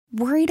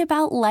Worried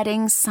about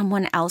letting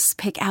someone else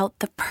pick out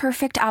the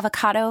perfect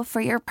avocado for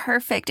your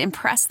perfect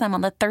impress them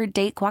on the third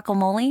date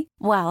guacamole?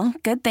 Well,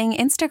 good thing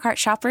Instacart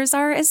shoppers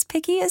are as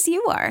picky as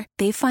you are.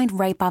 They find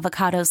ripe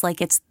avocados like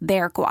it's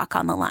their guac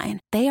on the line.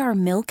 They are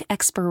milk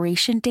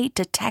expiration date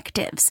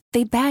detectives.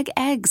 They bag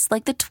eggs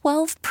like the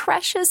 12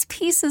 precious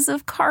pieces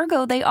of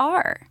cargo they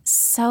are.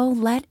 So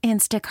let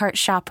Instacart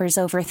shoppers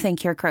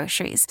overthink your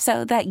groceries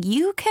so that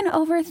you can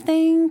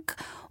overthink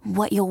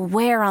what you'll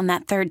wear on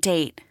that third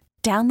date.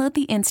 Download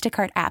the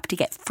Instacart app to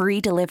get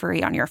free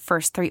delivery on your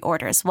first 3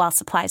 orders while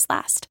supplies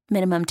last.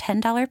 Minimum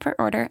 $10 per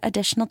order.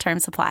 Additional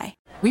terms apply.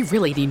 We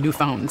really need new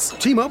phones.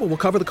 T-Mobile will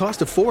cover the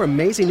cost of 4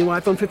 amazing new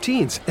iPhone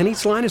 15s, and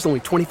each line is only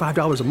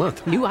 $25 a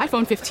month. New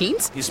iPhone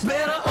 15s? It's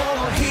better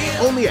over here.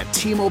 Only at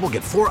T-Mobile,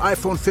 get 4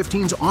 iPhone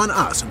 15s on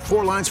us and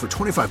 4 lines for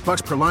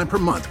 $25 per line per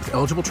month with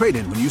eligible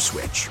trade-in when you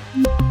switch.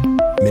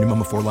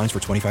 Minimum of 4 lines for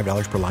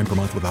 $25 per line per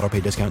month with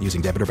autopay discount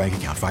using debit or bank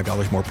account.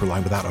 $5 more per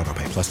line without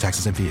autopay, plus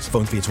taxes and fees.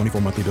 Phone fee at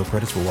 24 monthly bill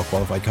credits for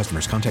well-qualified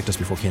customers. Contact us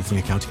before canceling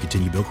account to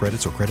continue bill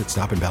credits or credit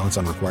stop and balance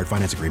on required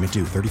finance agreement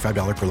due.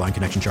 $35 per line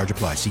connection charge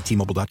applies. See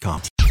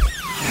T-Mobile.com.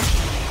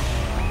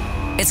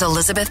 It's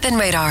Elizabeth and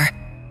Radar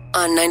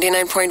on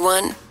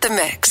 99.1 The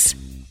Mix.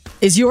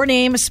 Is your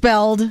name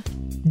spelled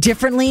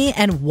differently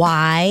and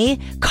why?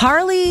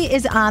 Carly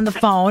is on the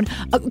phone.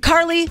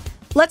 Carly,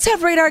 let's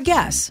have Radar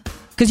guess.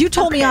 Because you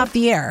told me off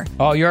the air.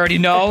 Oh, you already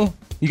know?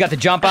 You got the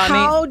jump on me?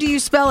 How do you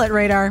spell it,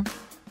 Radar?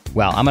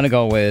 Well, I'm going to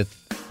go with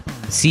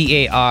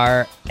Carli.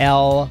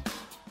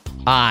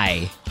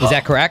 Is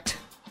that correct?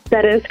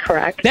 That is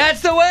correct.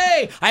 That's the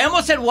way! I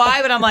almost said Y,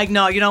 but I'm like,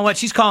 no, you know what?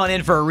 She's calling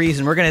in for a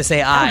reason. We're going to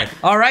say I.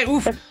 All right,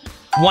 oof.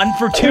 1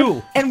 for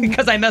 2. And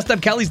because I messed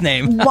up Kelly's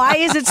name. Why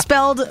is it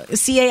spelled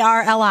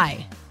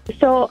Carli?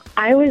 So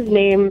I was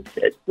named,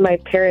 my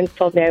parents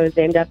told me I was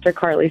named after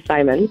Carly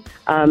Simon.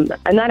 I'm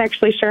not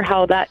actually sure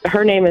how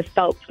her name is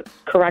spelled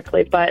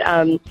correctly, but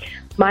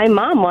my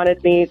mom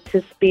wanted me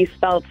to be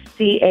spelled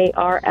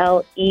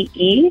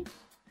Carlee.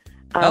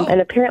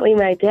 And apparently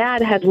my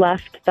dad had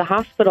left the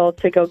hospital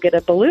to go get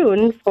a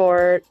balloon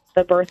for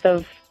the birth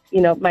of,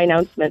 my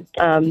announcement.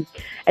 And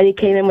he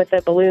came in with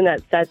a balloon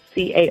that said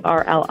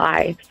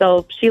Carli.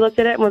 So she looked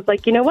at it and was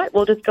like, you know what?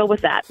 We'll just go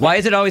with that. Why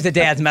is it always the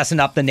dads messing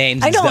up the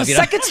names? I know, stuff,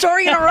 second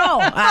story in a row.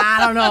 I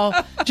don't know.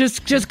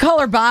 Just call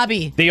her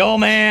Bobby. The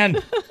old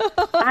man.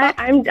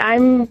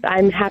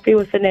 I'm happy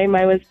with the name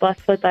I was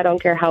blessed with. I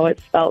don't care how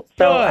it's spelled.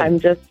 So good. I'm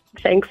just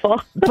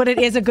thankful. But it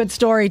is a good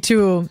story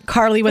too.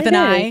 Carly with an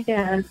I.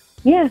 Yeah.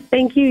 Yeah,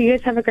 thank you. You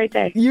guys have a great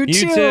day. You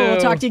too. We'll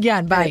talk to you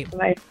again. Bye.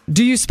 Bye.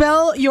 Do you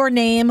spell your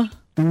name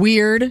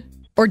weird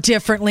or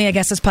differently? I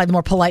guess that's probably the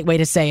more polite way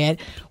to say it.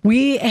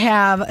 We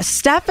have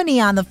Stephanie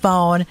on the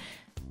phone.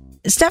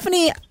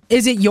 Stephanie,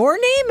 is it your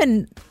name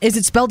and is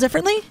it spelled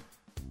differently?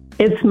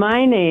 It's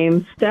my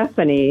name,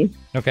 Stephanie.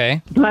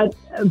 Okay. But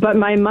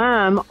my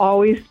mom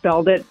always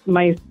spelled it,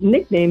 my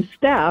nickname,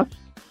 Steph,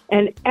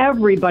 and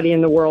everybody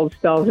in the world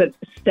spells it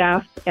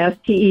Steph, Steph.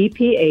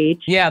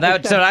 Yeah,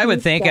 that's what I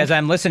would think as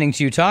I'm listening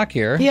to you talk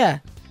here. Yeah.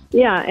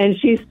 Yeah, and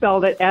she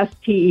spelled it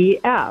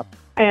Stef.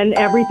 And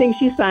everything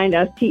she signed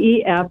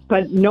Stef,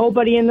 but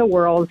nobody in the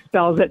world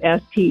spells it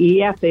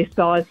Stef. They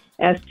spell it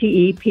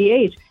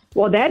Steph.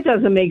 Well, that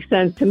doesn't make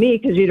sense to me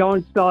because you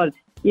don't spell it,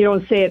 you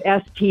don't say it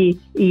Steph,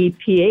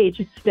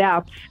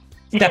 Steph.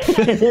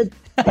 Stef.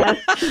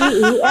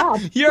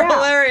 You're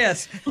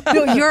hilarious.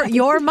 No,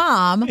 your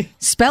mom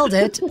spelled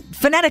it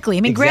phonetically.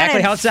 I mean,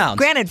 exactly how it sounds.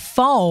 Granted,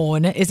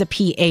 phone is a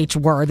PH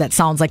word that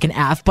sounds like an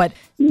F, but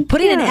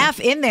putting an F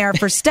in there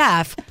for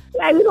Steph.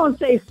 We don't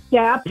say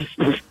Steph.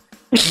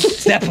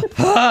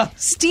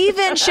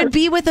 Steven should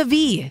be with a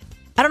V.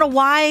 I don't know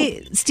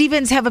why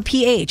Stevens have a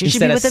PH. It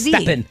should be with a V.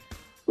 Steppin'.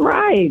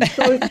 Right.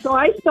 So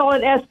I spell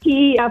it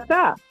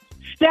Steff.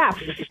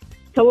 Steph.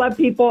 To let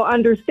people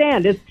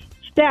understand. It's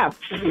Steph.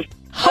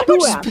 How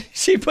much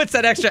she puts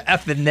that extra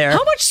F in there.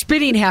 How much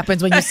spitting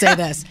happens when you say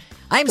this?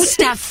 I'm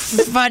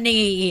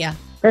Stephanie.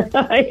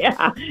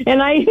 Yeah,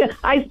 and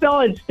I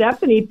spell it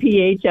Stephanie,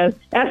 P-H-S,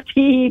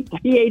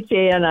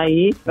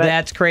 S-T-E-P-H-A-N-I-E.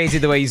 That's crazy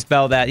the way you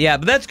spell that. Yeah,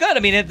 but that's good.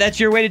 I mean, that's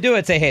your way to do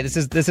it. Say, hey, this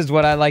is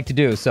what I like to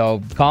do.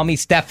 So call me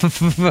Steph.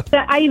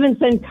 I even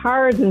send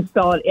cards and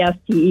spell it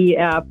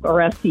S-T-E-F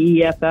or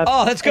S-T-E-F-F.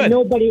 Oh, that's good. And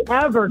nobody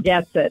ever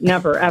gets it.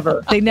 Never,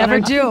 ever. They never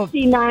and I'm do.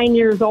 59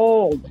 years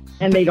old,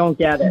 and they don't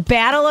get it.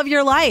 Battle of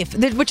your life,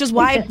 which is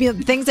why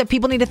things that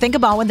people need to think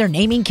about when they're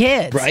naming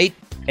kids. Right.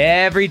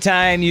 Every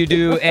time you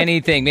do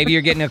anything, maybe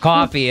you're getting a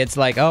coffee, it's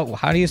like, oh,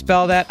 how do you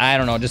spell that? I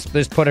don't know.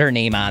 Just put her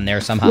name on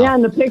there somehow. Yeah,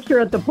 and the picture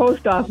at the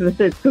post office,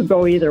 it could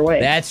go either way.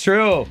 That's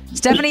true.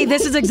 Stephanie,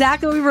 this is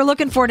exactly what we were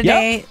looking for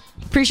today. Yep.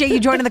 Appreciate you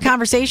joining the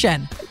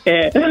conversation.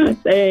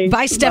 Thanks.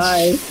 Bye,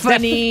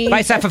 Stephanie.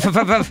 Bye,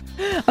 Stephanie.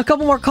 A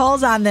couple more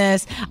calls on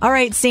this. All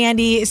right,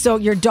 Sandy. So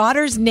your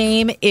daughter's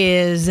name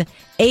is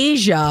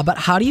Asia, but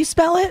how do you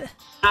spell it?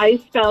 I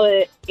spell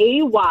it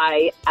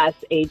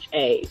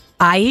A-Y-S-H-A.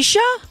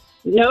 Aisha?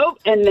 Nope,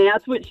 and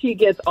that's what she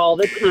gets all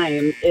the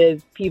time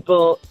is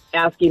people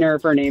asking her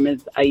if her name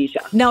is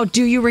Aisha. Now,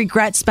 do you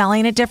regret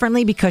spelling it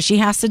differently because she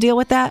has to deal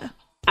with that?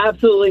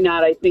 Absolutely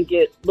not. I think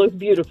it looks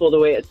beautiful the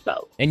way it's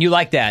spelled. And you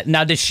like that. Now,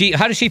 how does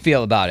she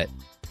feel about it?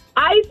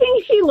 I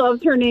think she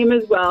loves her name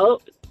as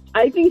well.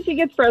 I think she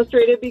gets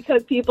frustrated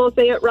because people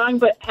say it wrong,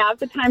 but half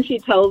the time she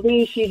tells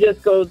me, she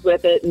just goes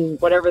with it,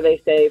 and whatever they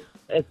say,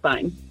 it's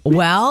fine.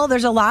 Well,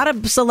 there's a lot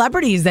of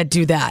celebrities that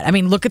do that. I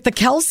mean, look at the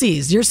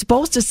Kelseys. You're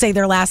supposed to say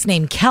their last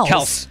name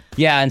Kels.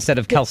 Yeah, instead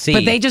of Kelsey.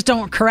 But they just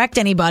don't correct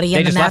anybody,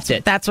 and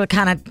then that's what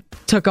kind of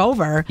took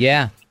over.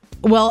 Yeah.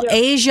 Well,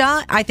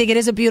 Asia, I think it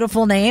is a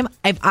beautiful name.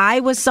 If I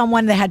was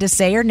someone that had to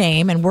say her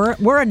name, and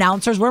we're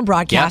announcers, we're in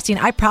broadcasting,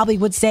 I probably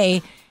would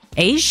say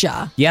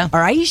Asia. Yeah. Or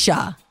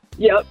Aisha.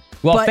 Yep.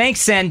 Well,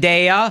 thanks,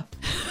 Zendaya,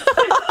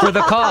 for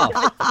the call.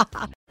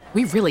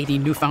 We really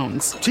need new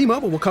phones.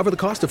 T-Mobile will cover the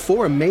cost of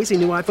 4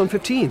 amazing new iPhone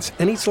 15s,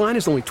 and each line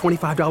is only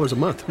 $25 a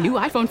month. New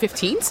iPhone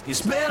 15s?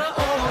 It's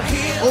better over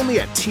here. Only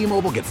at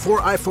T-Mobile, get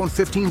 4 iPhone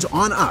 15s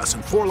on us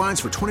and 4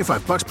 lines for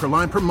 $25 per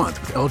line per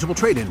month with eligible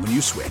trade-in when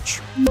you switch.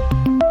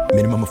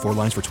 Minimum of 4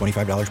 lines for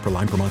 $25 per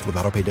line per month with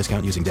autopay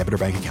discount using debit or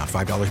bank account.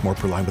 $5 more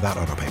per line without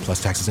autopay,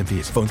 plus taxes and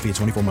fees. Phone fee at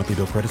 24 monthly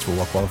bill credits for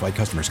well-qualified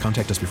customers.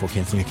 Contact us before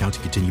canceling account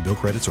to continue bill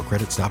credits or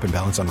credit stop and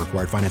balance on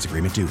required finance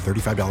agreement due.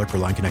 $35 per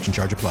line connection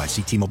charge applies.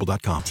 See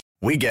T-Mobile.com.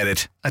 We get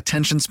it.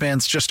 Attention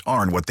spans just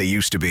aren't what they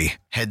used to be.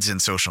 Heads in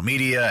social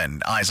media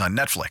and eyes on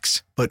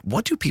Netflix. But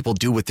what do people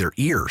do with their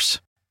ears?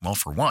 Well,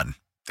 for one,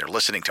 they're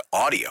listening to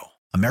audio.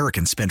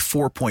 Americans spend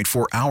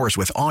 4.4 hours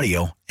with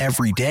audio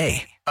every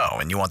day. Oh,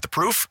 and you want the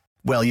proof?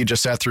 Well, you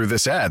just sat through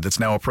this ad that's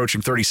now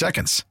approaching 30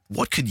 seconds.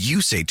 What could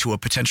you say to a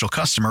potential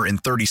customer in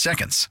 30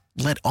 seconds?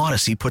 Let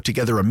Odyssey put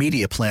together a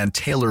media plan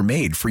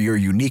tailor-made for your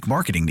unique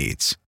marketing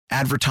needs.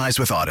 Advertise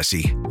with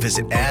Odyssey.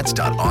 Visit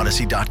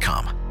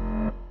ads.odyssey.com.